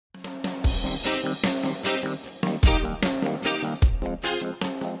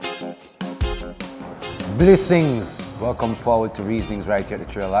Blessings. Welcome forward to Reasonings right here at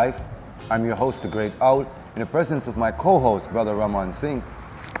the Trail Life. I'm your host, the Great Owl, in the presence of my co-host, Brother Ramon Singh.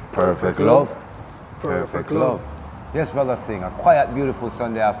 Perfect love. Perfect love. Yes, Brother Singh, a quiet, beautiful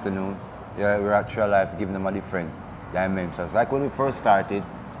Sunday afternoon. Yeah, we're at Trail Life giving them a different dimensions. Like when we first started,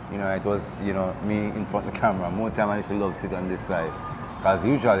 it was, me in front of the camera. More time I used to love sitting on this side. Because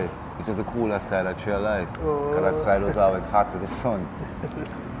usually, it's just the cooler side of Trail Life. Because that side was always hot with the sun.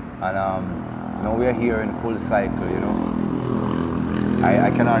 And we're here in full cycle,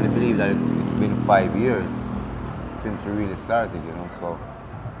 I can hardly believe that it's been 5 years since we really started, So,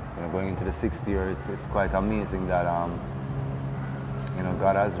 going into the 6th year, it's quite amazing that,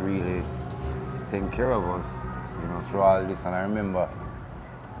 God has really taken care of us, through all this. And I remember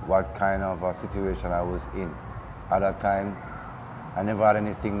what kind of a situation I was in. At that time, I never had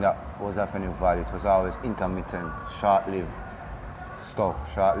anything that was of any value. It was always intermittent, short-lived stuff,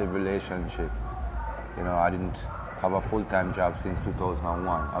 short-lived relationship. I didn't have a full-time job since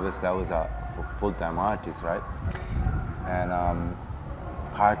 2001. Obviously, I was a full-time artist, right? And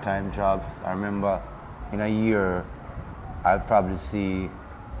part-time jobs. I remember in a year, I'd probably see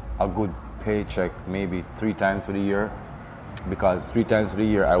a good paycheck maybe 3 times for the year, because 3 times for the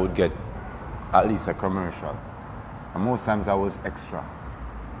year I would get at least a commercial. And most times I was extra.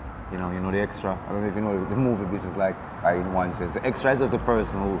 The extra. I don't know if you know the movie business, like in one sense. The extra is just the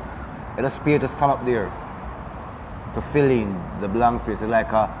person who just pay to stand up there to fill in the blank space. It's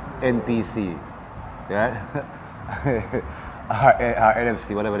like a NPC, yeah, or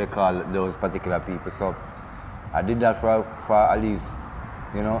NFC, whatever they call those particular people. So I did that for at least,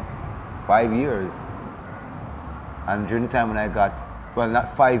 5 years. And during the time when I got, well,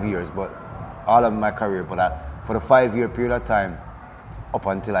 not 5 years, but all of my career, but for the 5-year period of time, up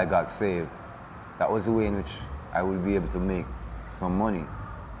until I got saved, that was the way in which I would be able to make some money.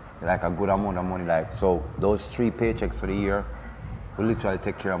 Like a good amount of money. So those 3 paychecks for the year will literally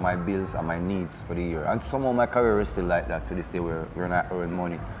take care of my bills and my needs for the year. And somehow my career is still like that to this day, where I earn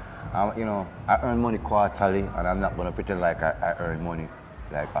money. I earn money quarterly, and I'm not going to pretend like I earn money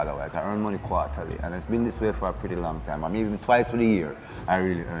like otherwise. I earn money quarterly, and it's been this way for a pretty long time. I mean, even twice for the year, I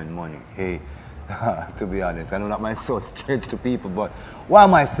really earn money. Hey, to be honest, I know that might sound strange to people, but why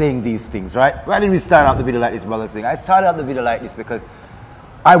am I saying these things, right? Why did we start out the video like this, Brother Singh? I started out the video like this because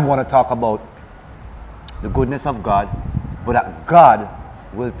I want to talk about the goodness of God, but that God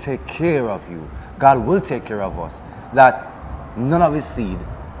will take care of you. God will take care of us. That none of his seed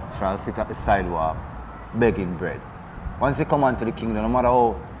shall sit at the sidewalk begging bread. Once you come onto the kingdom, no matter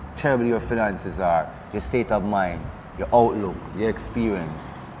how terrible your finances are, your state of mind, your outlook, your experience,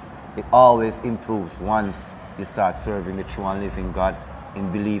 it always improves once you start serving the true and living God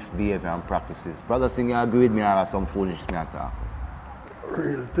in beliefs, behavior, and practices. Brother Singh, you agree with me, or have some foolish matter?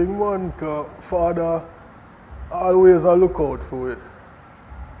 Real thing, man, cause Father always a look out for it.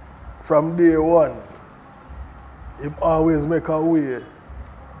 From day one, he always make a way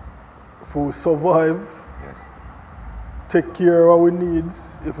for survive. Yes. Take care of our needs.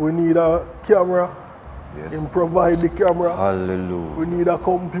 If we need a camera, Yes. he provide the camera. Hallelujah. We need a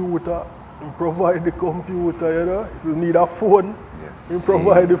computer, he provide the computer, If we need a phone, Yes. he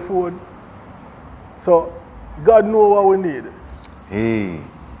provide the phone. So God know what we need. Hey.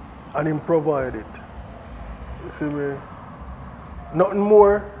 And him provide it. You see me? Nothing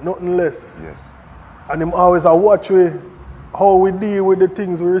more, nothing less. Yes. And him always a watch how we deal with the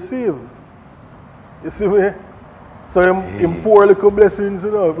things we receive. You see me? So him pour little blessings,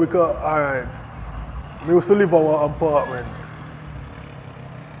 because alright. We used to live in an apartment.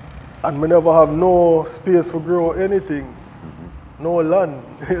 And we never have no space for grow anything. Mm-hmm. No land,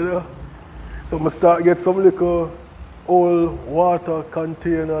 So I start get some little old water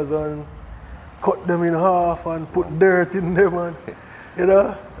containers and cut them in half and put dirt in them, and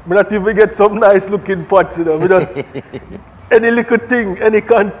me not even get some nice looking pots, me just any little thing, any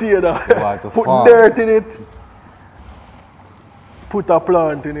container, put dirt in it, put a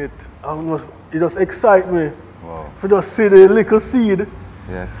plant in it, and it just excites me. Wow. To just see the little seed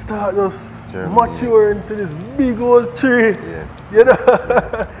start just Germany, mature into this big old tree.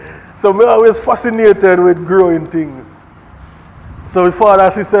 Yes. So I'm always fascinated with growing things. So my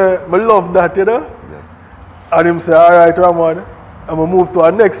father say, I love that, Yes. And him say, alright, Ramon, I'm going to move to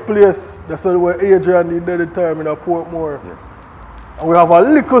our next place. That's where Adrian did at the time in Portmore. Yes. And we have a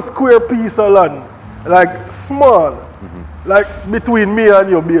little square piece of land, like small, like between me and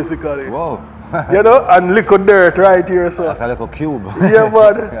you basically. Whoa. And little dirt right here. So. That's a little cube. Yeah,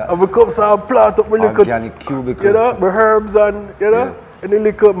 man. And we come and plant up my little, organic cubicle. my herbs and, and the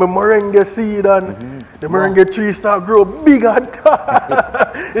little my moringa seed and the moringa tree start grow big and tall.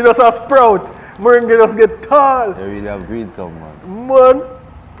 It just a sprout. Merengue just get tall. They really have green thumb, man. Man,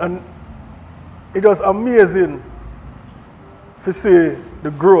 and it was amazing to see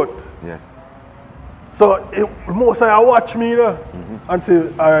the growth. Yes. So most I watch me and say,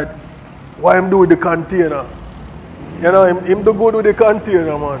 all right, why him do with the container? You know, him do good with the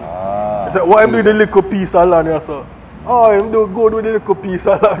container, man. He said, why him do the little piece of land, you so? Oh, him do good with the little piece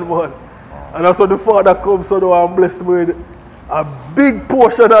of land, man. And that's how the Father comes so now and bless me with a big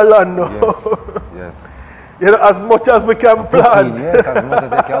portion of land now. Yes, yes. You know, as much as we can plant. Yes, as much as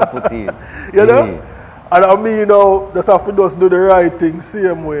they can put in. You know? And I mean, you know, just have to just do the right thing,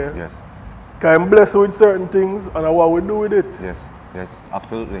 same way. Yes. Because I'm blessed with certain things and what we do with it. Yes, yes,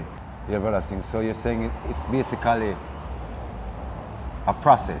 absolutely. Yeah, Brother Singh. So you're saying it's basically a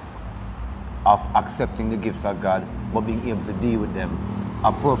process of accepting the gifts of God, but being able to deal with them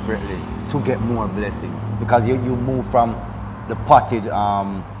appropriately to get more blessing. Because you move from the potted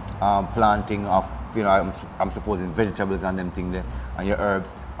planting of, you know, I'm supposing vegetables and them things there, and your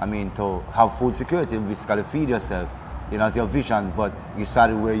herbs. I mean, to have food security, basically feed yourself, you know, as your vision, but you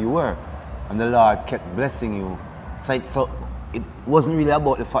started where you were, and the Lord kept blessing you. So it wasn't really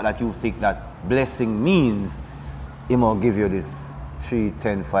about the fact that you think that blessing means He will give you this 3,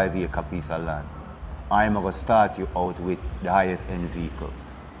 10, 5 acre piece of land. I'm going to start you out with the highest end vehicle.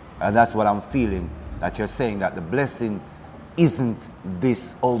 And that's what I'm feeling, that you're saying that the blessing isn't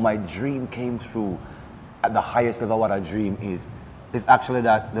this, oh, my dream came through at the highest level what a dream is. It's actually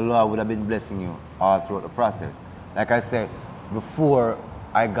that the Lord would have been blessing you all throughout the process. Like I said, before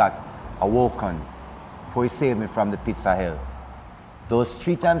I got awoken, before He saved me from the pits of hell, those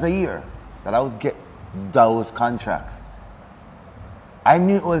 3 times a year that I would get those contracts, I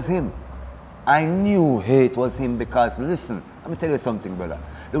knew it was Him. I knew it was Him because, listen, let me tell you something, brother.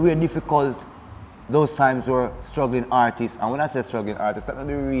 The way difficult those times were struggling artists, and when I say struggling artists, let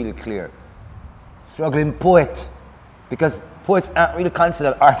me be really clear. Struggling poet, because poets aren't really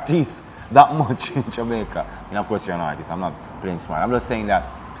considered artists that much in Jamaica. I mean, of course you're an artist, I'm not playing smart. I'm just saying that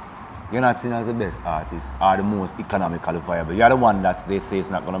you're not seen as the best artist or the most economically viable. You're the one that they say is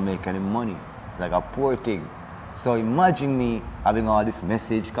not going to make any money. It's like a poor thing. So imagine me having all this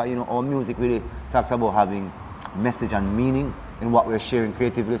message, because you know our music really talks about having message and meaning in what we're sharing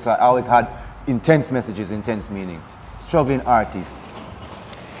creatively. So I always had intense messages, intense meaning. Struggling artist.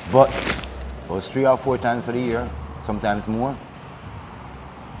 But those 3 or 4 times for the year, sometimes more,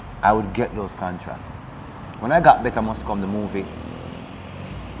 I would get those contracts. When I got Better Must Come, the movie,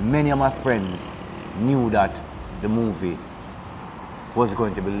 many of my friends knew that the movie was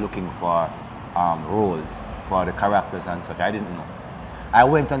going to be looking for roles for the characters and such. I didn't know. I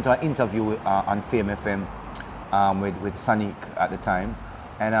went onto an interview with, on Fame FM with Sonic at the time,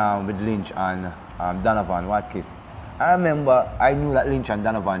 and with Lynch and Donovan Watkins. I remember I knew that Lynch and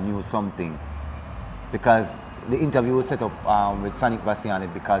Donovan knew something because the interview was set up with Sonic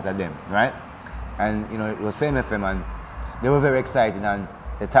Bastiani because of them, right? And you know, it was Fame FM, and they were very excited, and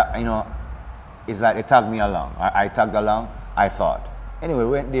they you know, it's like they tagged me along. I tagged along, I thought. Anyway,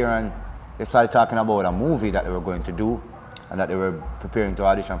 we went there and they started talking about a movie that they were going to do and that they were preparing to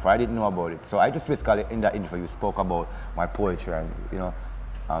audition for. I didn't know about it. So I just basically, in that interview, spoke about my poetry, and you know,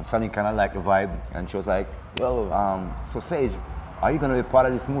 Sunny kind of liked the vibe, and she was like, well, so Sage, are you going to be part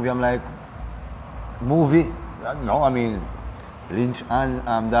of this movie? I'm like, movie? No, I mean, Lynch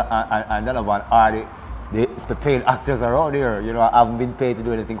and Donovan are the paid actors around here. You know, I haven't been paid to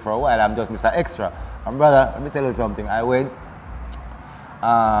do anything for a while. I'm just Mr. Extra. And brother, let me tell you something. I went,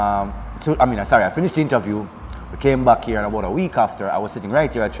 I finished the interview. We came back here, and about a week after, I was sitting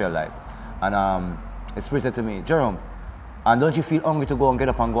right here at Trail Life. And the Spirit said to me, Jerome, and don't you feel hungry to go and get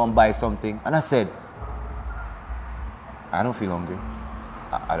up and go and buy something? And I said, I don't feel hungry.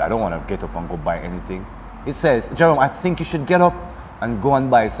 I don't want to get up and go buy anything. It says, Jerome, I think you should get up and go and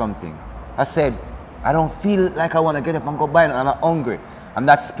buy something. I said, I don't feel like I want to get up and go buy it, and I'm not hungry. And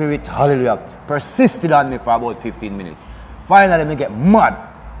that Spirit, hallelujah, persisted on me for about 15 minutes. Finally, I get mad.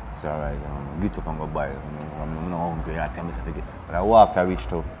 It's all right, get up and go buy it. I'm not hungry. I tell myself again. But I walked, I reached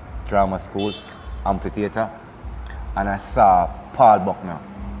to drama school, amphitheater, and I saw Paul Buckner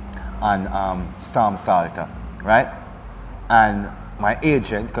and Storm Salter, right? And my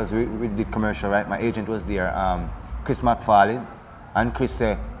agent, because we did commercial, right? My agent was there, Chris McFarlane, and Chris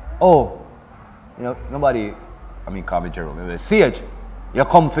said, oh, you know, nobody, call me Jerome. Sage, you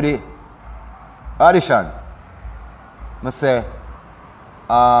come for the audition. I say,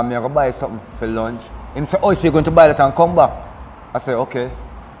 I'm going to buy something for lunch. He said, oh, so you're going to buy that and come back? I said, okay.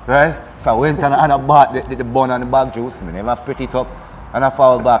 Right? So I went and I bought the bun and the bag juice. I never pretty it up, and I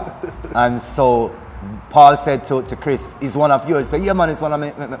followed back. And so Paul said to Chris, he's one of yours. He said, yeah man, it's one of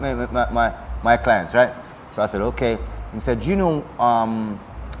my clients, right? So I said, okay. He said, do you know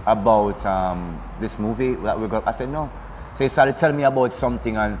about this movie that we got? I said, no. So he started telling me about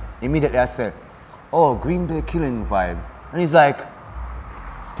something, and immediately I said, oh, Green Bay Killing vibe. And he's like,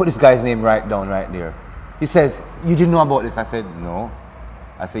 put this guy's name right down right there. He says, you didn't know about this? I said, no.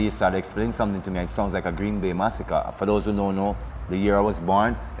 I said, you started explaining something to me. It sounds like a Green Bay massacre. For those who don't know, the year I was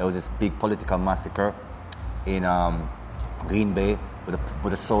born, there was this big political massacre in Green Bay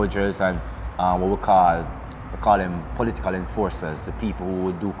with the soldiers and what we call them political enforcers, the people who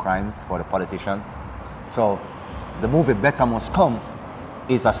would do crimes for the politician. So the movie Better Must Come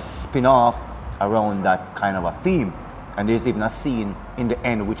is a spin-off around that kind of a theme. And there's even a scene in the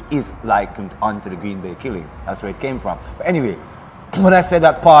end which is likened onto the Green Bay killing. That's where it came from. But anyway, when I said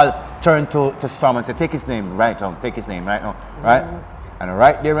that, Paul turned to Storm and said, take his name right now, take his name right now, right? And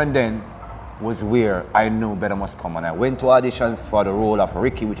right there and then was where I knew Better Must Come. And I went to auditions for the role of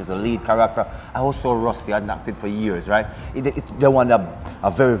Ricky, which is the lead character. I was so rusty, I hadn't acted for years, right? They wanted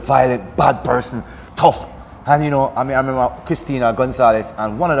a very violent, bad person, tough. And you know, I remember Christina Gonzalez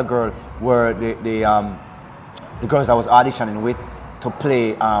and one of the girls were the girls I was auditioning with to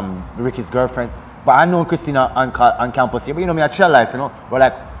play Ricky's girlfriend. But I know Christina on campus here, but you know me at Shell Life, you know, we're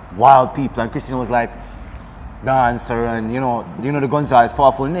like wild people, and Christina was like dancer, and you know the Gonzalez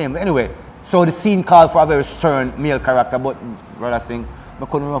powerful name. But anyway, so the scene called for a very stern male character, but Brother Singh, I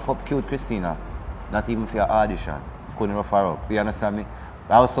couldn't rough up cute Christina, not even for your audition. Couldn't rough her up. You understand me?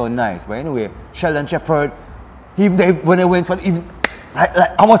 That was so nice. But anyway, Sheldon Shepherd, when they went for even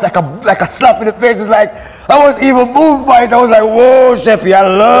like almost like a slap in the face. It's like I wasn't even moved by it. I was like, whoa, Sheffy, I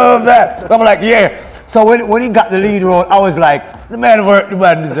love that. So I'm like, yeah. So when he got the lead role, I was like, the man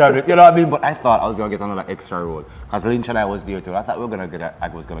deserved it. You know what I mean? But I thought I was gonna get another extra role because Lynch and I was there too. I thought I was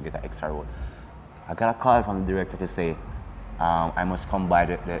gonna get an extra role. I got a call from the director to say I must come by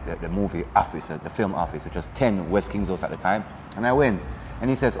the movie office, the film office, which was 10 West Kings House at the time, and I went. And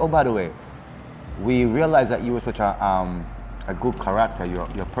he says, oh, by the way, we realized that you were such a good character, your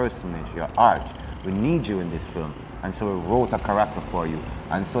personage, your art. We need you in this film. And so we wrote a character for you.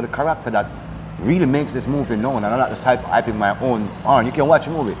 And so the character that really makes this movie known, and I'm not just hyping my own on, you can watch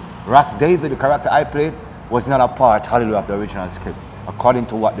the movie. Ras David, the character I played, was not a part, hallelujah, of the original script, according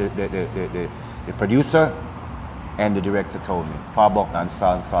to what the producer and the director told me. Paul Buckner and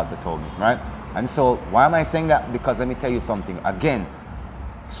Saul Salter told me, right? And so why am I saying that? Because let me tell you something. Again,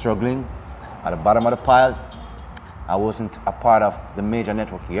 struggling at the bottom of the pile. I wasn't a part of the major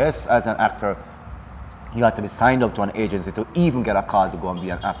network. Yes, as an actor, you had to be signed up to an agency to even get a call to go and be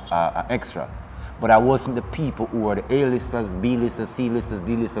an extra. But I wasn't the people who were the A-listers, B-listers, C-listers,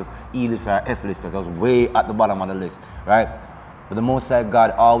 D-listers, E-listers, F-listers. I was way at the bottom of the list, right? But the Most High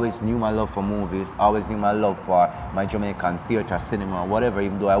God always knew my love for movies, always knew my love for my Jamaican theater, cinema, whatever,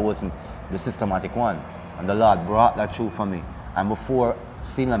 even though I wasn't the systematic one. And the Lord brought that through for me. And before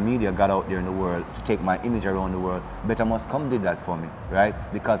Seala Media got out there in the world to take my image around the world, Better Must Come did that for me, right?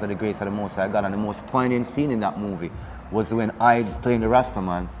 Because of the grace of the Most High God. And the most poignant scene in that movie was when I, playing the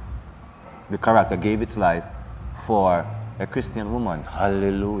Rastaman, the character gave its life for a Christian woman.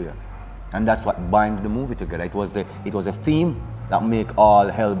 Hallelujah. And that's what binds the movie together. It was a theme that make all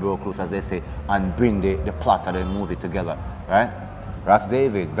hell broke loose, as they say, and bring the plot of the movie together, right? Ras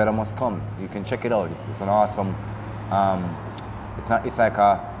David, Better Must Come. You can check it out. It's an awesome. It's like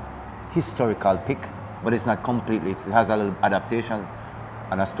a historical pick, but it's not completely. It has a little adaptation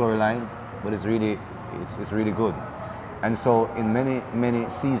and a storyline, but it's really good. And so in many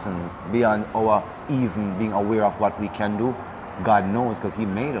seasons, beyond our even being aware of what we can do, God knows, because He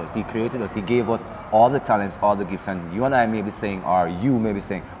made us, He created us, He gave us all the talents, all the gifts, and you and I may be saying, or you may be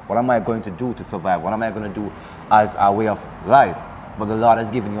saying, what am I going to do to survive? What am I going to do as a way of life? But the Lord has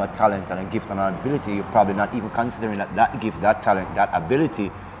given you a talent and a gift and an ability. You're probably not even considering that gift, that talent, that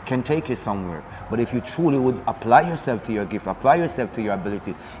ability can take you somewhere. But if you truly would apply yourself to your gift, apply yourself to your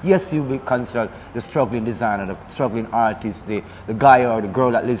ability, yes, you'll be considered the struggling designer, the struggling artist, the guy or the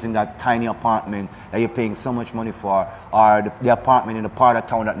girl that lives in that tiny apartment that you're paying so much money for, or the apartment in the part of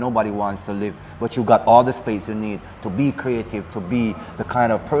town that nobody wants to live, but you got all the space you need to be creative, to be the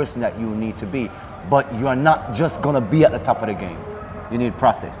kind of person that you need to be. But you are not just going to be at the top of the game. You need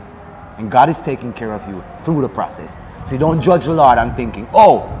process. And God is taking care of you through the process. So you don't judge the Lord and thinking,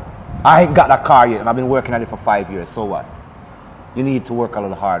 oh, I ain't got that car yet and I've been working at it for 5 years, so what? You need to work a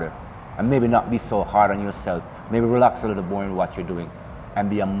little harder and maybe not be so hard on yourself. Maybe relax a little more in what you're doing and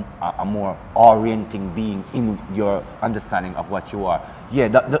be a more orienting being in your understanding of what you are.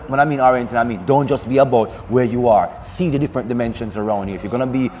 Yeah, when I mean orienting, I mean don't just be about where you are. See the different dimensions around you. If you're going to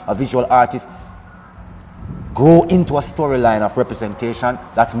be a visual artist, Grow into a storyline of representation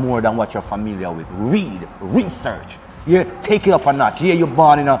that's more than what you're familiar with. Read, research. Yeah, take it up a notch. Yeah, you're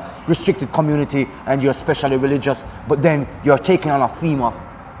born in a restricted community and you're especially religious, but then you're taking on a theme of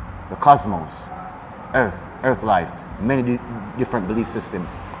the cosmos, earth life, many different belief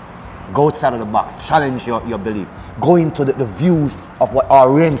systems. Go outside of the box, challenge your belief. Go into the views of what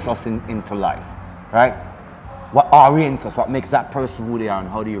orients us into life, right? What orients us, what makes that person who they are, and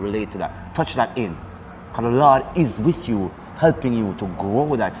how do you relate to that? Touch that in. Because the Lord is with you, helping you to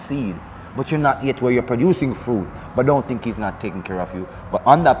grow that seed. But you're not yet where you're producing fruit, but don't think He's not taking care of you. But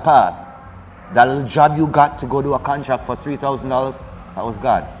on that path, that little job you got to go do a contract for $3,000, that was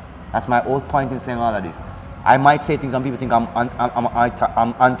God. That's my old point in saying all of this. I might say things and people think I'm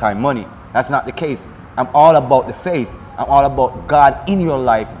anti-money. That's not the case. I'm all about the faith. I'm all about God in your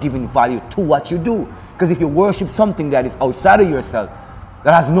life giving value to what you do. Because if you worship something that is outside of yourself,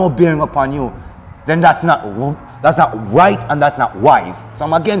 that has no bearing upon you, then that's not right and that's not wise. So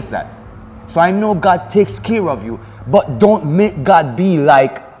I'm against that. So I know God takes care of you, but don't make God be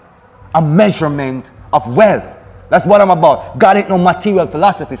like a measurement of wealth. That's what I'm about. God ain't no material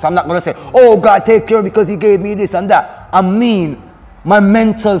philosophy, so I'm not going to say, oh, God take care because He gave me this and that. I mean my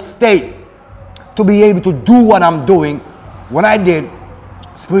mental state to be able to do what I'm doing. When I did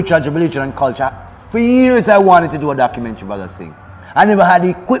spiritual religion and culture, for years I wanted to do a documentary, Brother Singh. I never had the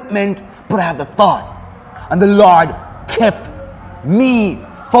equipment, but I had the thought. And the Lord kept me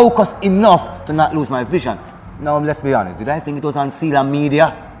focused enough to not lose my vision. Now, let's be honest. Did I think it was on Seala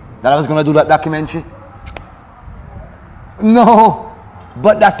Media that I was going to do that documentary? No.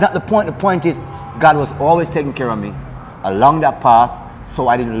 But that's not the point. The point is, God was always taking care of me along that path, so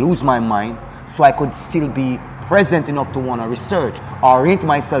I didn't lose my mind, so I could still be present enough to want to research, orient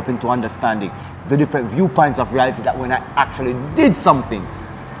myself into understanding the different viewpoints of reality, that when I actually did something,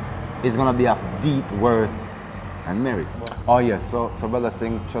 it's going to be of deep worth and merit. Oh yes, so Brother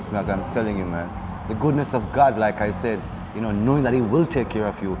Singh, trust me as I'm telling you, man, the goodness of God, like I said, knowing that He will take care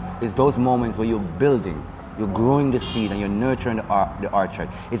of you, is those moments where you're building, you're growing the seed and you're nurturing the orchard.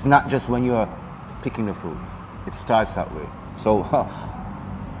 It's not just when you're picking the fruits. It starts that way. So,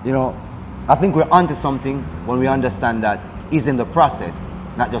 I think we're onto something when we understand that it's in the process,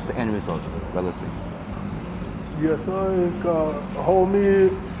 not just the end result, Brother Singh. Yes, how me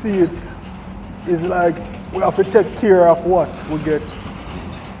see it is like we have to take care of what we get.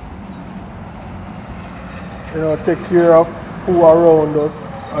 Take care of who are around us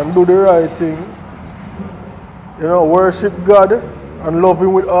and do the right thing. Worship God and love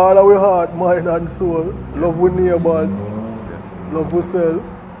Him with all our heart, mind and soul. Love with neighbors. Yes. Love with self.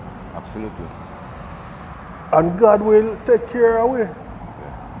 Absolutely. And God will take care of we.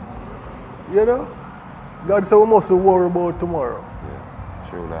 Yes. God said we mustn't worry about tomorrow. Yeah,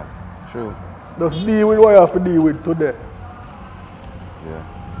 true that. True. Just deal with what you have to deal with today.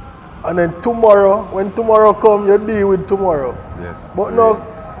 Yeah. And then tomorrow, when tomorrow comes, you deal with tomorrow. Yes. But no,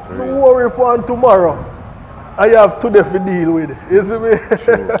 don't worry upon tomorrow. I have today to deal with. You see me?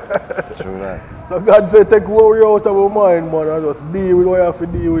 True that. So God said, take worry out of your mind, man, and just deal with what you have to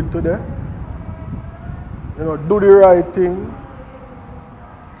deal with today. Do the right thing.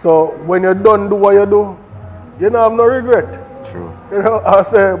 So when you're done do what you do, you don't have no regret. True. I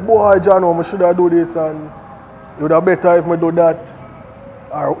say, boy, John, I should have do this, and it would have better if I do that.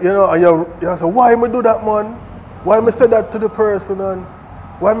 Or, and you say, why me do that, man? Why me say that to the person, and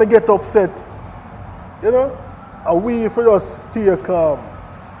why me get upset? And we for just stay calm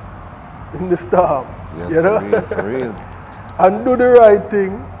in the storm. Yes, for real. And do the right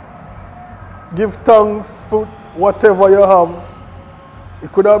thing. Give thanks for whatever you have.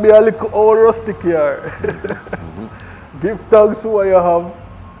 It could have been a little old rustic here. Mm-hmm. Give thanks for what you have.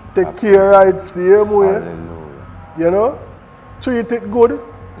 Take Absolutely. Care right same way. Hallelujah. Treat it good.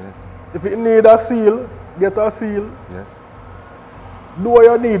 Yes. If it need a seal, get a seal. Yes. Do what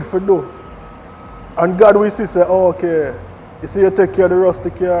you need for do. And God will see say, oh, okay, you see you take care of the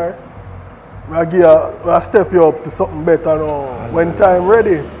rustic here, I'll step you up to something better now when time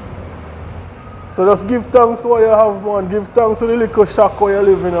ready. So just give thanks for what you have, man. Give thanks for the little shack where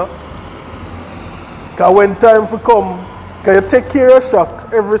you live in. Because when time for come, can you take care of your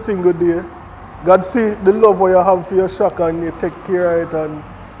shack every single day? God see the love what you have for your shack and you take care of it and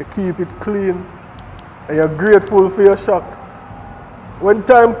you keep it clean. And you're grateful for your shack. When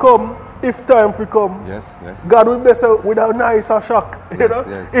time come, if time for come, yes. God will bless you with a nicer shack.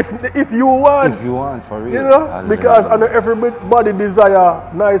 Yes. If you want. If you want, for real. Because I know everybody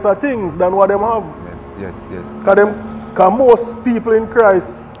desire nicer things than what them have. Yes. Because most people in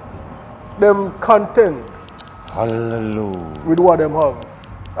Christ, them content. Hallelujah. With what them have.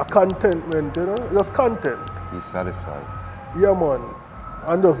 A contentment, just content. He's satisfied. Yeah, man.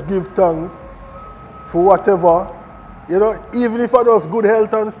 And just give thanks for whatever. You know, even if I just good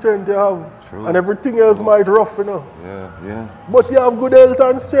health and strength you have, True. and everything else might rough, you know. Yeah. But you have good health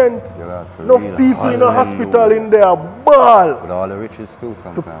and strength. Enough people in a hospital in there, ball. With all the riches too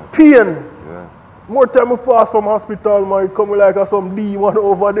sometimes. Pain. Yes. More time we pass some hospital, might come like some demon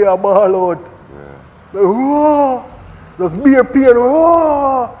over there, ball out. Yeah. Like, whoa, just bare pain,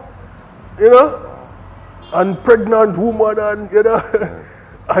 whoa. You know? And pregnant woman and, you know, yes.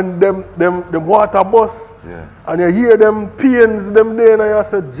 And them water bus. Yeah. And you hear them pains, them there, and you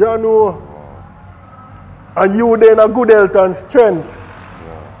say, Jano. Wow. And you then a good health and strength.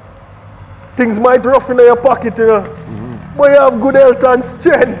 Yeah. Things might rough in your pocket, you know. Mm-hmm. But you have good health and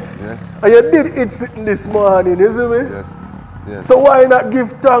strength. Yes. And you did it sitting this morning, you see me? Yes. So why not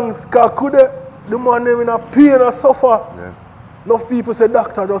give thanks? Because could the man them in a pain or suffer? Yes. Enough people say,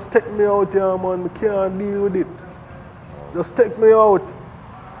 doctor, just take me out here, man. I can't deal with it. Just take me out.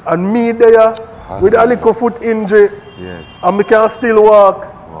 And me there with a little foot injury. Yes. And I can still walk.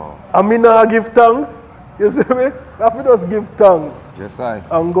 Wow. And me not give thanks. You see me? I have to just give thanks. Yes, I.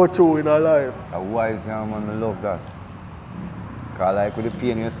 And go through in our life. A wise young man, I love that. Because like with the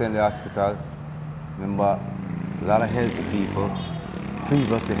pain you send the hospital, remember a lot of healthy people,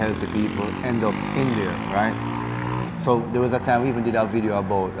 previously healthy people, end up in there, right? So there was a time we even did a video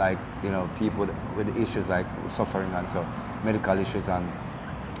about like, you know, people with issues like suffering and so, medical issues and,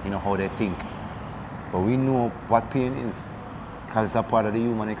 you know, how they think. But we know what pain is because it's a part of the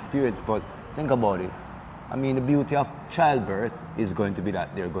human experience. But think about it. I mean, the beauty of childbirth is going to be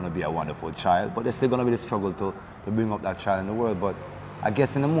that they're going to be a wonderful child, but there's still going to be the struggle to bring up that child in the world. But I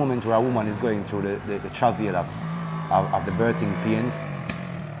guess in the moment where a woman is going through the travail of the birthing pains,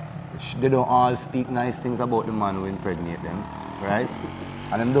 they don't all speak nice things about the man who impregnate them, right?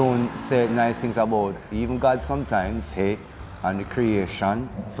 And they don't say nice things about even God sometimes, hey, and the creation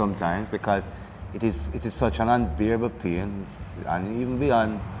sometimes, because it is such an unbearable pain, and even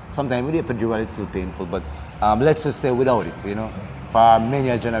beyond, sometimes with the epidural it's still painful, but let's just say without it, you know, for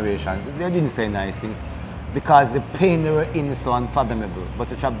many generations, they didn't say nice things, because the pain they were in is so unfathomable, but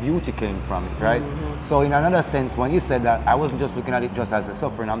such a beauty came from it, right? Mm-hmm. So in another sense, when you said that, I wasn't just looking at it just as a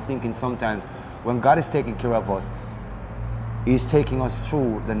suffering, I'm thinking sometimes when God is taking care of us, He's taking us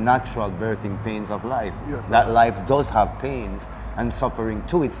through the natural birthing pains of life. Yes, that life does have pains and suffering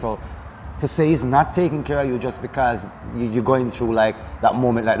to it. So to say He's not taking care of you just because you're going through like that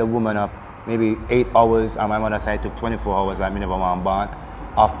moment, like the woman of maybe 8 hours, and my mother said it took 24 hours, like me never want born,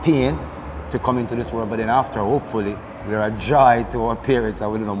 of pain to come into this world. But then after, hopefully, we are a joy to our parents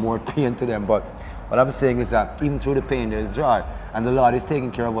and we don't know more pain to them. But what I'm saying is that even through the pain, there is joy. And the Lord is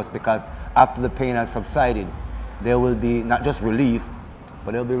taking care of us because after the pain has subsided, there will be not just relief,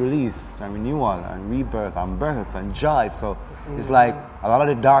 but there'll be release and renewal and rebirth and birth and joy. So it's like a lot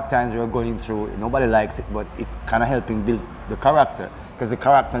of the dark times we're going through, nobody likes it, but it kind of helping build the character, because the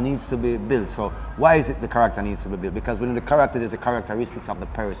character needs to be built. So why is it the character needs to be built? Because within the character there's the characteristics of the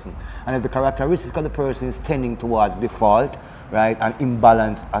person. And if the characteristics of the person is tending towards default, right, and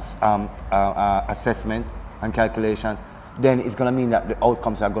imbalanced assessment and calculations, then it's going to mean that the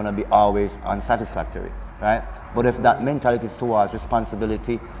outcomes are going to be always unsatisfactory. Right? But if that mentality is towards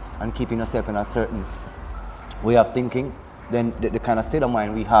responsibility and keeping yourself in a certain way of thinking, then the kind of state of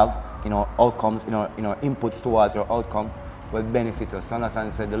mind we have, outcomes, inputs towards our outcome will benefit us.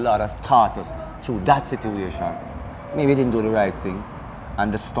 Understand? Said the Lord has taught us through that situation. Maybe we didn't do the right thing,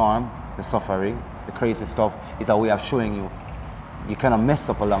 and the storm, the suffering, the crazy stuff is a way of showing you kind of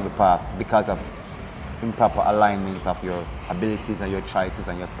messed up along the path because of improper alignments of your abilities and your choices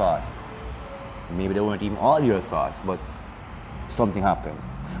and your thoughts. Maybe they weren't even all your thoughts, but something happened.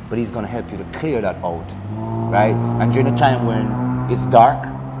 But He's going to help you to clear that out, right? And during the time when it's dark,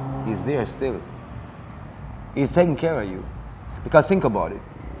 He's there still. He's taking care of you. Because think about it.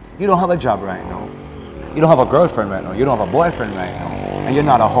 You don't have a job right now. You don't have a girlfriend right now. You don't have a boyfriend right now. And you're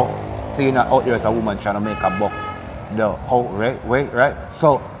not a hoe. So you're not out there as a woman trying to make a buck the whole way, right?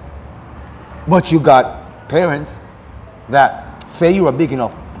 So, but you got parents that say you're a big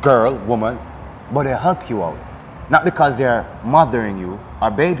enough girl, woman, but they help you out. Not because they're mothering you or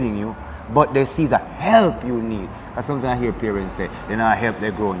babying you, but they see the help you need. Because sometimes I hear parents say, they not help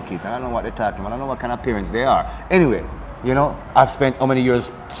their growing kids. I don't know what they're talking about. I don't know what kind of parents they are. Anyway, I've spent how many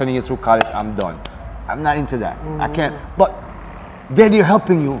years sending you through college, I'm done. I'm not into that. I can't. But then they're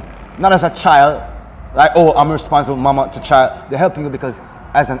helping you, not as a child, like, oh, I'm responsible, mama to child. They're helping you because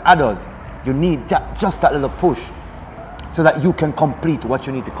as an adult, you need just that little push so that you can complete what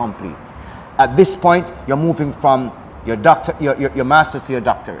you need to complete. At this point, you're moving from your master's to your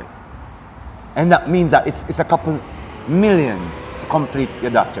doctorate. And that means that it's a couple million to complete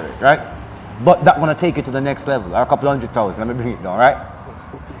your doctorate, right? But that's going to take you to the next level, or a couple 100,000. Let me bring it down, right?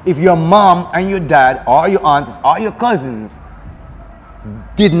 If your mom and your dad, or your aunts, or your cousins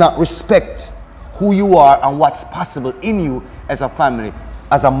did not respect who you are and what's possible in you as a family,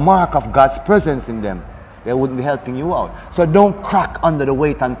 as a mark of God's presence in them, they wouldn't be helping you out. So don't crack under the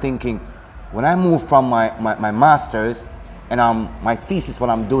weight and thinking, when I move from my master's and my thesis, what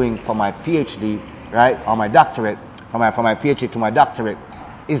I'm doing for my PhD, right, or my doctorate, from my PhD to my doctorate,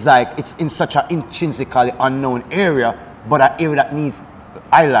 is like it's in such an intrinsically unknown area, but an area that needs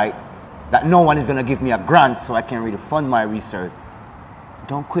highlight, that no one is going to give me a grant so I can really fund my research.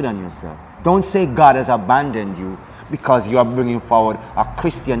 Don't quit on yourself. Don't say God has abandoned you because you are bringing forward a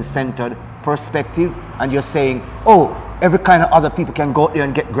Christian-centered perspective and you're saying, oh, every kind of other people can go there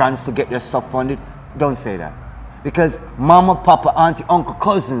and get grants to get their stuff funded. Don't say that. Because mama, papa, auntie, uncle,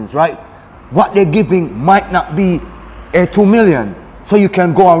 cousins, right? What they're giving might not be 2 million. So you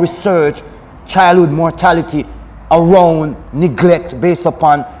can go and research childhood mortality around neglect based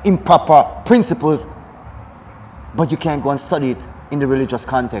upon improper principles, but you can't go and study it in the religious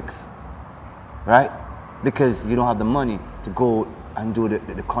context, right? Because you don't have the money to go and do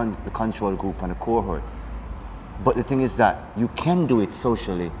the control group and the cohort. But the thing is that you can do it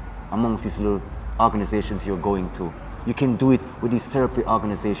socially amongst these little organizations you're going to. You can do it with these therapy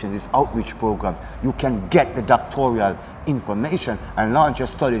organizations, these outreach programs. You can get the doctoral information and launch your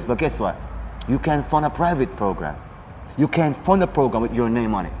studies. But guess what? You can fund a private program. You can fund a program with your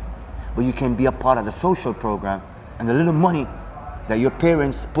name on it. But you can be a part of the social program, and the little money that your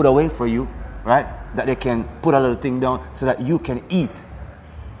parents put away for you, right? That they can put a little thing down so that you can eat.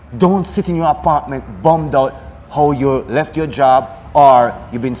 Don't sit in your apartment bummed out how you left your job or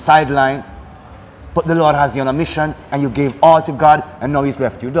you've been sidelined. But the Lord has you on a mission and you gave all to God and now He's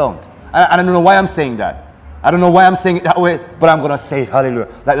left you. Don't. I don't know why I'm saying that. I don't know why I'm saying it that way, but I'm going to say it, hallelujah,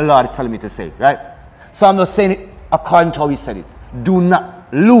 like the Lord is telling me to say it, right? So I'm not saying it according to how He said it. Do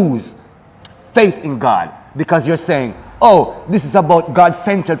not lose faith in God because you're saying, oh, this is about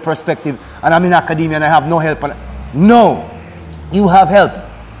God-centered perspective and I'm in academia and I have no help. No, you have help.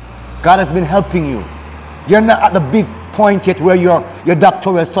 God has been helping you. You're not at the big point yet where your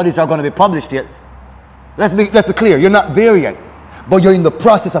doctoral studies are going to be published yet. Let's be clear, you're not there yet. But you're in the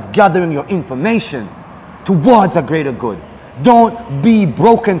process of gathering your information towards a greater good. Don't be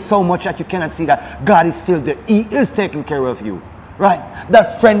broken so much that you cannot see that God is still there. He is taking care of you. Right?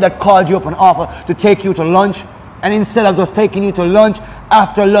 That friend that called you up and offered to take you to lunch, and instead of just taking you to lunch,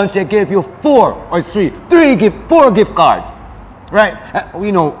 after lunch they gave you 4 gift cards. Right?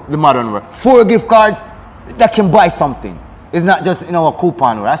 We know the modern word. 4 gift cards that can buy something. It's not just a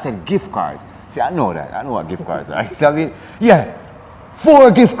coupon word. I said gift cards. See, I know that. I know what gift cards are. So, I mean, yeah,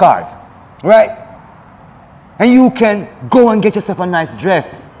 4 gift cards, right? And you can go and get yourself a nice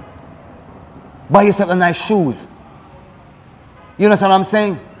dress. Buy yourself a nice shoes. You understand what I'm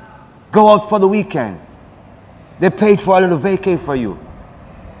saying? Go out for the weekend. They paid for a little vacay for you.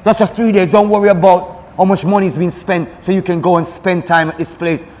 Just for 3 days. Don't worry about how much money is being spent so you can go and spend time at this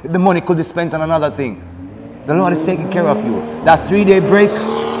place. The money could be spent on another thing. The Lord is taking care of you. That 3-day break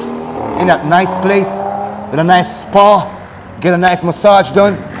in that nice place with a nice spa, get a nice massage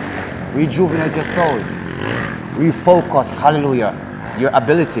done, rejuvenate your soul, refocus, hallelujah, your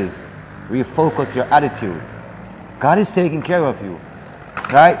abilities, refocus your attitude. God is taking care of you,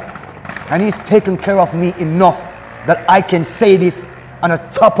 right? And He's taken care of me enough that I can say this on the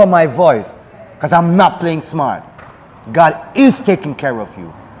top of my voice because I'm not playing smart. God is taking care of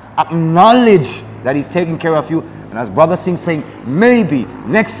you. Acknowledge that He's taking care of you. And as Brother Singh saying, maybe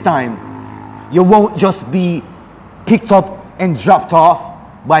next time you won't just be picked up and dropped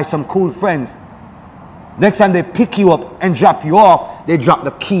off by some cool friends. Next time they pick you up and drop you off, they drop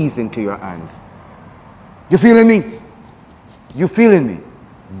the keys into your hands. You feeling me? You feeling me?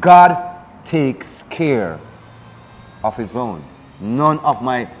 God takes care of His own. None of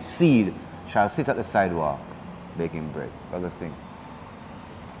my seed shall sit at the sidewalk baking bread. Brother Singh.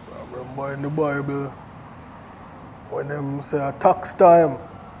 I remember in the Bible, when them say a tax time,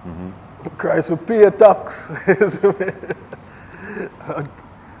 Christ will pay a tax.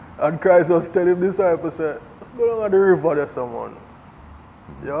 and Christ was telling the disciples, let's go down to the river there, someone.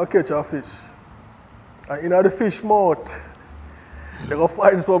 You'll catch a fish. And in the fish mouth, you're going to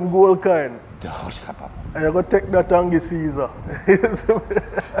find some gold coin. And you're going to take that and give Caesar.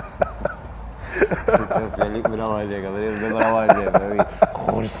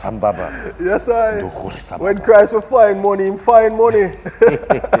 Yes, I. When Christ will find money, He find money.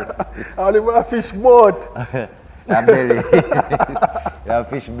 And He will fish boat. Belly. Yeah,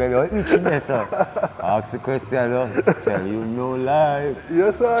 fish belly, what itching there, sir? Ask the question, tell you no lies.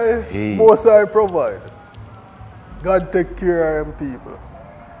 Yes, I. Hey. Most I provide. God take care of them people.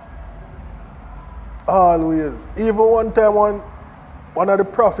 Always. Even one time, one of the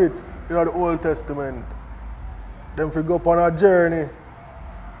prophets in the Old Testament, them fi go up on a journey.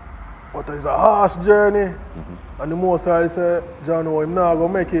 But it's a harsh journey. Mm-hmm. And the Most High say, John, him not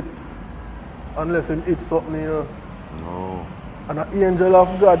going to make it unless him eat something, you know. No. And an angel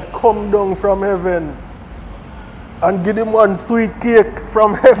of God come down from heaven and give him one sweet cake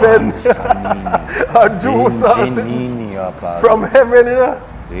from heaven. A juice from heaven, you know.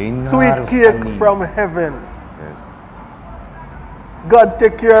 Sweet cake from heaven. Yes. God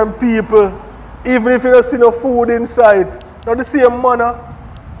take care of people, even if you don't see no food inside. Not the same manner.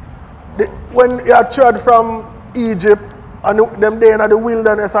 When you are trod from Egypt and them there in the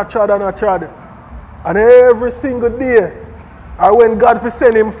wilderness are trod and are trod. And every single day, or when God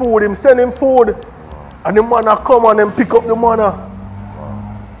send him food, and the manna come and then pick up the manna.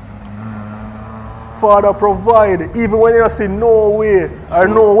 Father provide, even when you see no way or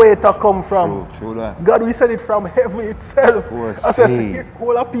no way to come from. True that. God, we send it from heaven itself. I said,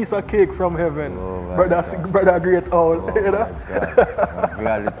 hold a piece of cake from heaven. Brother Great Owl. Oh, you know? I'm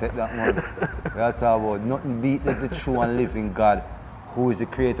glad to take that one. We're talking about nothing beat the true and living God, who is the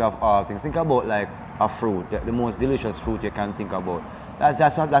creator of all things. Think about like a fruit, the most delicious fruit you can think about.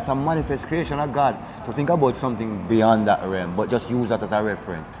 That's a manifest creation of God. So think about something beyond that realm, but just use that as a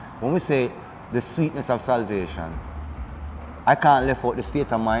reference. When we say the sweetness of salvation, I can't left out the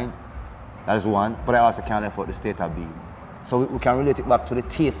state of mind, that is one, but I also can't left out the state of being. So we can relate it back to the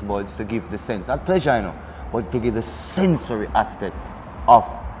taste buds to give the sense, not pleasure, you know, but to give the sensory aspect of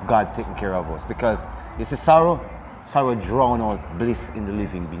God taking care of us. Because you see, sorrow drown out bliss in the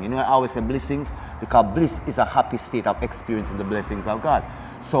living being. You know, I always say blessings, because bliss is a happy state of experiencing the blessings of God.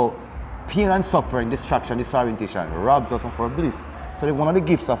 So pain and suffering, distraction, disorientation robs us of our bliss. So one of the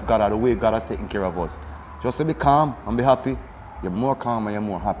gifts of God are the way God has taken care of us. Just to be calm and be happy, you're more calm and you're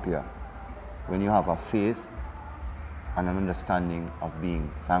more happier when you have a faith and an understanding of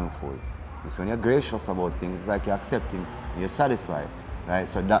being thankful. It's when you're gracious about things, it's like you're accepting, you're satisfied, right?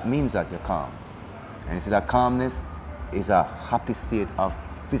 So that means that you're calm. And you see, that calmness is a happy state of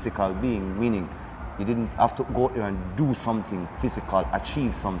physical being, meaning you didn't have to go there and do something physical,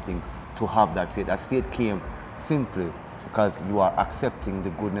 achieve something to have that state. That state came simply because you are accepting the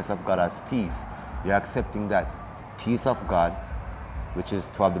goodness of God as peace. You're accepting that peace of God, which is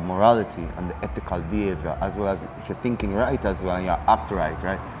to have the morality and the ethical behavior, as well as if you're thinking right as well and you act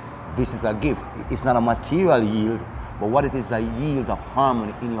right? This is a gift. It's not a material yield, but what it is a yield of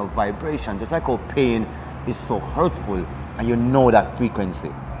harmony in your vibration. Just like how pain is so hurtful and you know that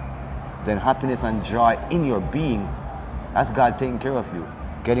frequency, then happiness and joy in your being, that's God taking care of you.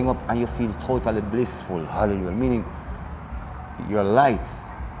 Getting up and you feel totally blissful. Hallelujah. Meaning your light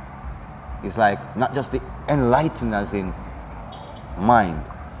is like not just the enlightened as in mind,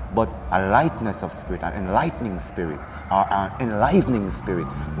 but a lightness of spirit, an enlightening spirit, or an enlivening spirit,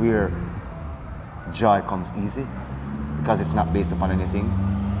 where joy comes easy because it's not based upon anything.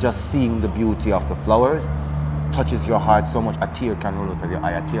 Just seeing the beauty of the flowers touches your heart so much, a tear can roll out of your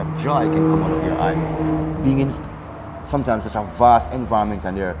eye, a tear of joy can come out of your eye. Being in sometimes such a vast environment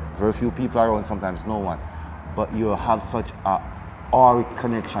and there are very few people around, sometimes no one, but you have such a auric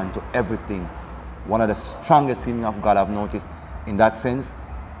connection to everything. One of the strongest feelings of God I've noticed in that sense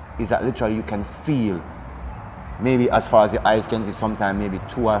is that literally you can feel, maybe as far as your eyes can see, sometimes maybe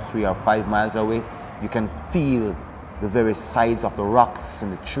 2 or 3 or 5 miles away, you can feel the very sides of the rocks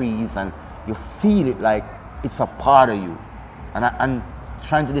and the trees, and you feel it like it's a part of you. And I'm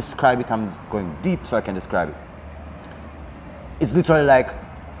trying to describe it, I'm going deep so I can describe it. It's literally like,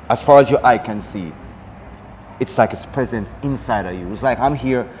 as far as your eye can see, it's like it's present inside of you. It's like I'm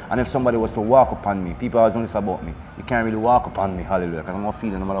here, and if somebody was to walk upon me, people always notice about me, you can't really walk upon me, hallelujah, because I'm not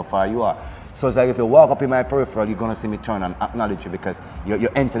feeling no matter how far you are. So it's like if you walk up in my peripheral, you're going to see me turn and acknowledge you because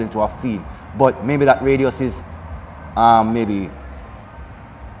you're entering into a field. But maybe that radius is maybe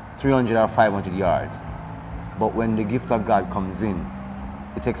 300 or 500 yards. But when the gift of God comes in,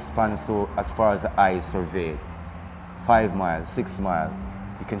 it expands to as far as the eye is surveyed. 5 miles, 6 miles.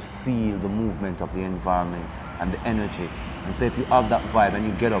 You can feel the movement of the environment and the energy. And so if you have that vibe and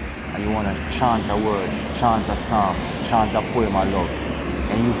you get up and you want to chant a word, chant a psalm, chant a poem of love,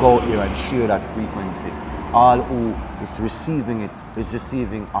 and you go out there and share that frequency, all who is receiving it is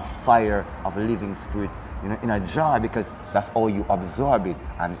receiving a fire of a living spirit, in a joy, because that's how you absorb it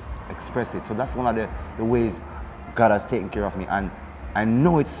and express it. So that's one of the ways God has taken care of me. And I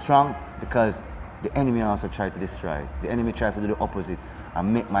know it's strong because the enemy also tried to destroy it. The enemy tried to do the opposite.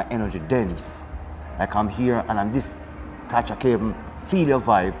 and make my energy dense. Like I'm here and I'm this touch, I can't even feel your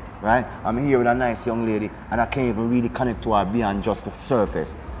vibe, right? I'm here with a nice young lady and I can't even really connect to her beyond just the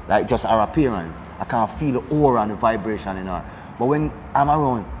surface, like just her appearance. I can't feel the aura and the vibration in her. But when I'm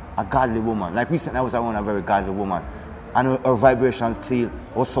around a godly woman, like recently I was around a very godly woman, and her vibration feel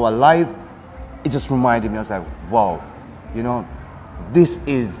was so alive, it just reminded me, I was like, wow, you know, this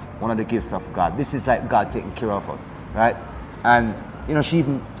is one of the gifts of God. This is like God taking care of us, right? And, you know, she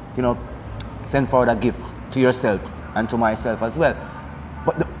even, you know, sent forward a gift to yourself and to myself as well.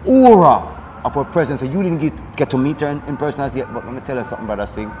 But the aura of her presence, you didn't get to meet her in person as yet, but let me tell you something, Brother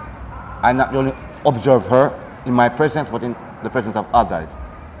Singh. I not only observe her in my presence, but in the presence of others.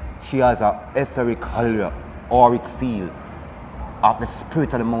 She has an etheric, hallelujah, auric feel of the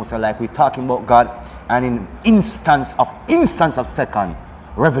Spirit of the Most High, like we're talking about God, and in instance of second,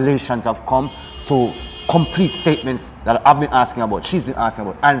 revelations have come to complete statements that I've been asking about, she's been asking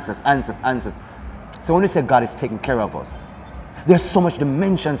about, answers. So when you say God is taking care of us, there's so much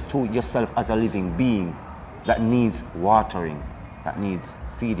dimensions to yourself as a living being that needs watering, that needs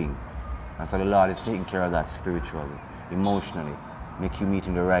feeding. And so the Lord is taking care of that spiritually, emotionally, make you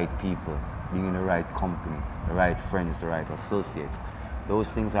meeting the right people, being in the right company, the right friends, the right associates. Those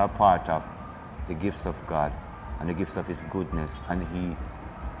things are part of the gifts of God and the gifts of His goodness and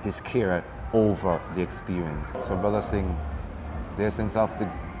His care over the experience. So Brother Singh, the essence of the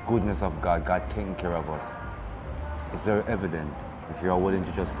goodness of God, God taking care of us, is very evident if you are willing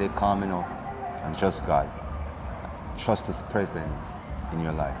to just stay calm enough and trust God. Trust His presence in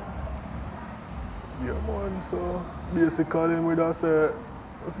your life. Yeah, man, so basically we just say,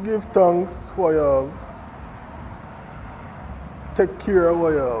 just give thanks for what you have. Take care of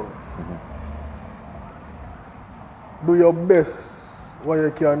what you have. Mm-hmm. Do your best what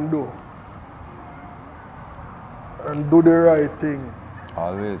you can do. And do the right thing.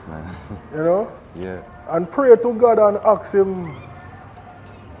 Always, man. You know? Yeah. And pray to God and ask Him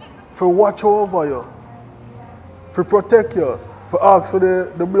to watch over you, to protect you, to ask for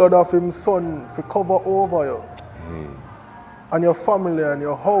the blood of His Son to cover over you. Hey. And your family and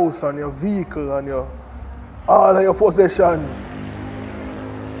your house and your vehicle and all of your possessions.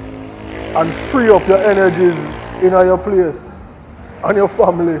 And free up your energies in your place and your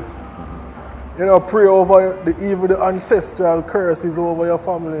family. You know, pray over the ancestral curses over your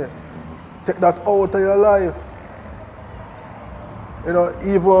family. Take that out of your life. You know,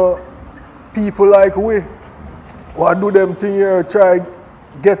 even people like we, what do them thing here, try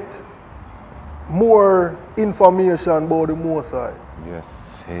get more information about the Most High.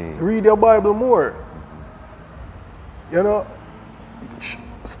 Yes. Hey. Read your Bible more. You know,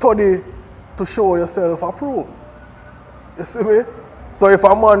 study to show yourself approved. You see me? So if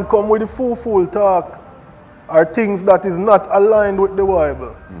a man come with the fool talk or things that is not aligned with the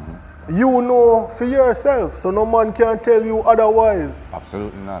Bible, you know for yourself. So no man can tell you otherwise.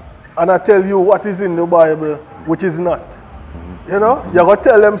 Absolutely not. And I tell you what is in the Bible, which is not. You know? You gotta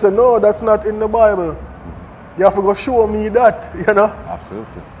tell them, say, no, that's not in the Bible. You have to go show me that, you know?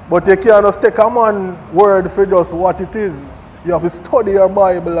 Absolutely. But you can't just take a man's word for just what it is. You have to study your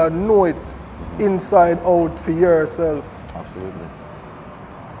Bible and know it inside out for yourself. Absolutely.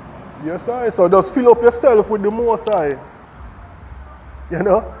 Yes, I. So just fill up yourself with the Most High. You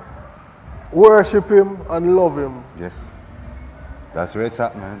know? Worship Him and love Him. Yes. That's where it's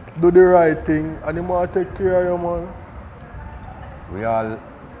at, man. Do the right thing and He might take care of you, man. We all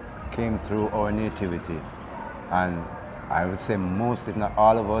came through our nativity, and I would say most, if not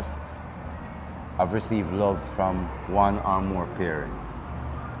all of us, have received love from one or more parents.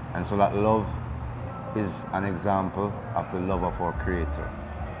 And so that love is an example of the love of our Creator.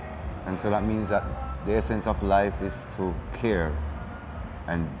 And so that means that the essence of life is to care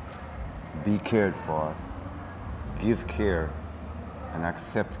and be cared for, give care, and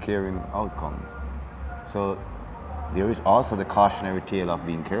accept caring outcomes. So there is also the cautionary tale of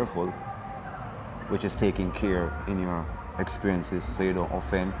being careful, which is taking care in your experiences so you don't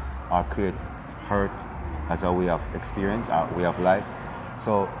offend or create hurt as a way of experience, our way of life.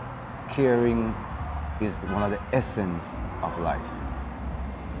 So caring is one of the essence of life.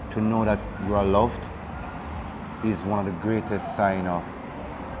 To know that you are loved is one of the greatest signs of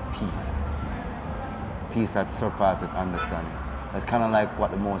peace. Peace that surpasses understanding. That's kind of like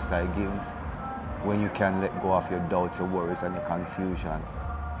what the Most High gives when you can let go of your doubts, your worries, and your confusion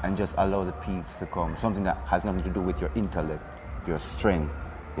and just allow the peace to come. Something that has nothing to do with your intellect, your strength,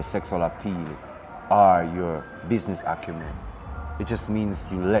 your sexual appeal, or your business acumen. It just means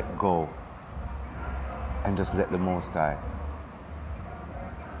you let go and just let the Most High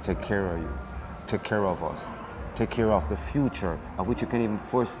take care of you, take care of us, take care of the future, of which you can even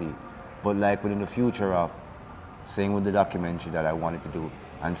foresee. But like within the future of saying with the documentary that I wanted to do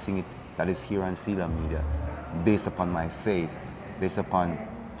and seeing it that is here on Seala Media, based upon my faith, based upon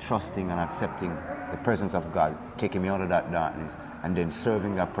trusting and accepting the presence of God, taking me out of that darkness, and then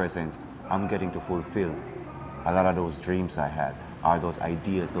serving that presence, I'm getting to fulfill a lot of those dreams I had, are those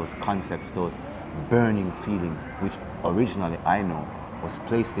ideas, those concepts, those burning feelings, which originally I know was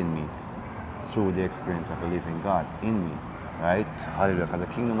placed in me through the experience of the living God in me, right? Hallelujah, because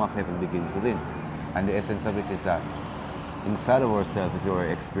the kingdom of heaven begins within. And the essence of it is that inside of ourselves is where we're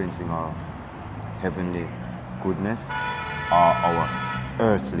experiencing our heavenly goodness or our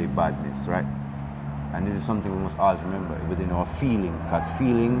earthly badness, right? And this is something we must always remember within our feelings, because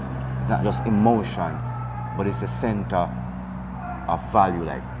feelings is not just emotion, but it's a center of value,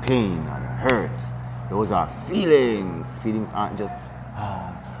 like pain and hurts. Those are feelings. Feelings aren't just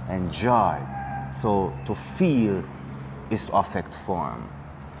and joy. So to feel is to affect form.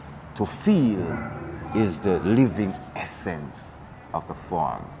 To feel is the living essence of the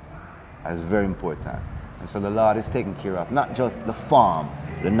form. That's very important. And so the Lord is taking care of not just the form,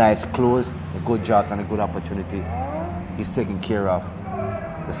 the nice clothes, the good jobs and the good opportunity. He's taking care of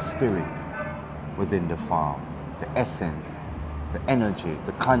the spirit within the form, the essence, the energy,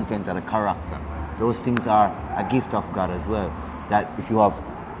 the content and the character. Those things are a gift of God as well. That if you have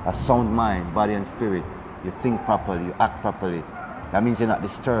a sound mind, body and spirit, you think properly, you act properly. That means you're not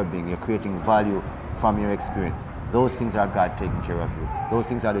disturbing, you're creating value from your experience. Those things are God taking care of you. Those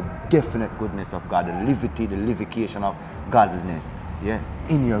things are the definite goodness of God, the liberty, the livification of godliness, yeah,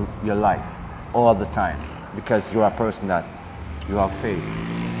 in your life all the time. Because you're a person that you have faith.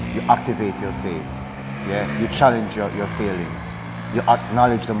 You activate your faith. Yeah, you challenge your feelings. You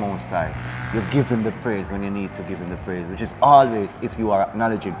acknowledge the Most High. You give Him the praise when you need to give Him the praise, which is always if you are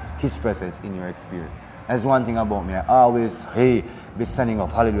acknowledging His presence in your experience. That's one thing about me. I always, be sending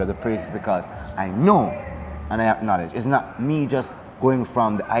up hallelujah, the praises, because I know and I acknowledge. It's not me just going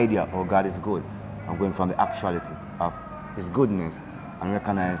from the idea, oh, God is good. I'm going from the actuality of His goodness and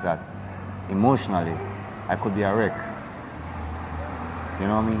recognize that emotionally I could be a wreck. You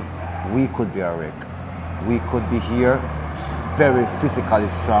know what I mean? We could be a wreck. We could be here very physically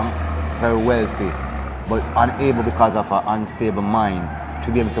strong, very wealthy, but unable because of our unstable mind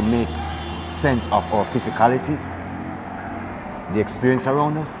to be able to make sense of our physicality, the experience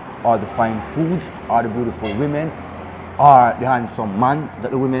around us, or the fine foods, or the beautiful women, or the handsome man that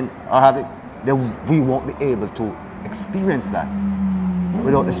the women are having. Then we won't be able to experience that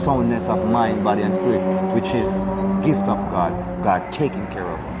without the soundness of mind, body, and spirit, which is gift of God, God taking care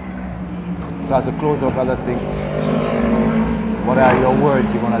of us. So as a close up, Brother Singh, what are your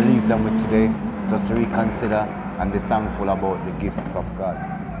words you want to leave them with today, just to reconsider and be thankful about the gifts of God?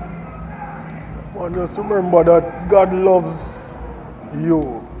 Well, just remember that God loves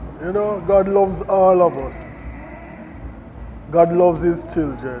you. You know, God loves all of us. God loves His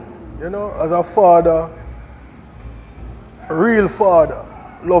children. You know, as a father, a real father,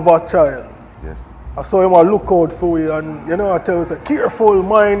 love a child. Yes. I saw him look out for you, and you know, I tell you, say, careful,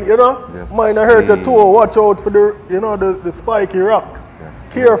 mind, you know, yes. mind I hurt your toe, watch out for the, you know, the spiky rock. Yes.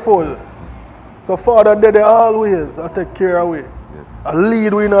 Careful. Yes. So Father did it always, I take care of you. Yes. I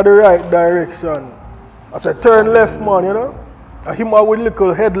lead we in the right direction. I said, turn left, man, you know. I him out with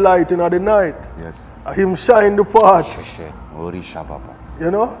little headlight in the night. Yes. I him shine the path.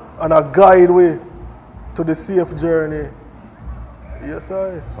 You know, and I guide we to the safe journey. Yes,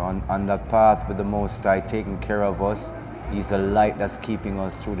 I. So on that path with the Most High taking care of us, He's a light that's keeping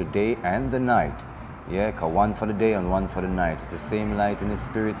us through the day and the night. Yeah, one for the day and one for the night. It's the same light in the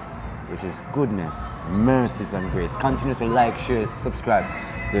spirit, which is goodness, mercies and grace. Continue to like, share, subscribe.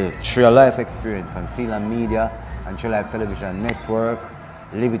 The Tree of Life Experience on Seala Media and Tree of Life Television Network,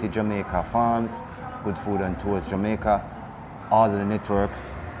 Liberty Jamaica Farms, Good Food and Tours Jamaica, all of the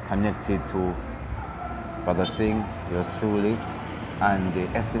networks connected to Brother Singh, yours truly, and the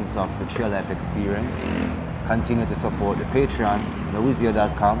essence of the Tree of Life Experience. Continue to support the Patreon,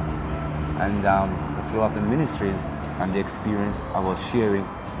 thewizio.com, and the Flow of the Ministries and the experience of us sharing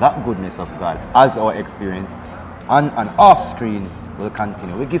that goodness of God as our experience on and off screen will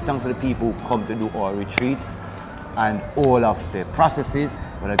continue. We give thanks to the people who come to do our retreats and all of the processes.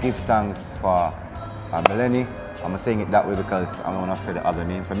 But I give thanks for Melanie. I'm saying it that way because I don't want to say the other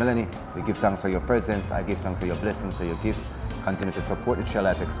names. So Melanie, we give thanks for your presence. I give thanks for your blessings, for your gifts. Continue to support the Tree of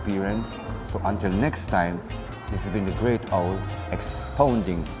Life Experience. So until next time, this has been the Great Owl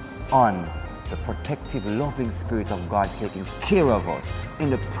expounding on the protective, loving Spirit of God taking care of us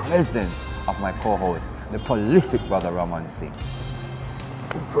in the presence of my co-host, the prolific Brother Ramon Singh.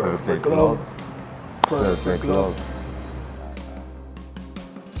 Perfect love. Perfect love.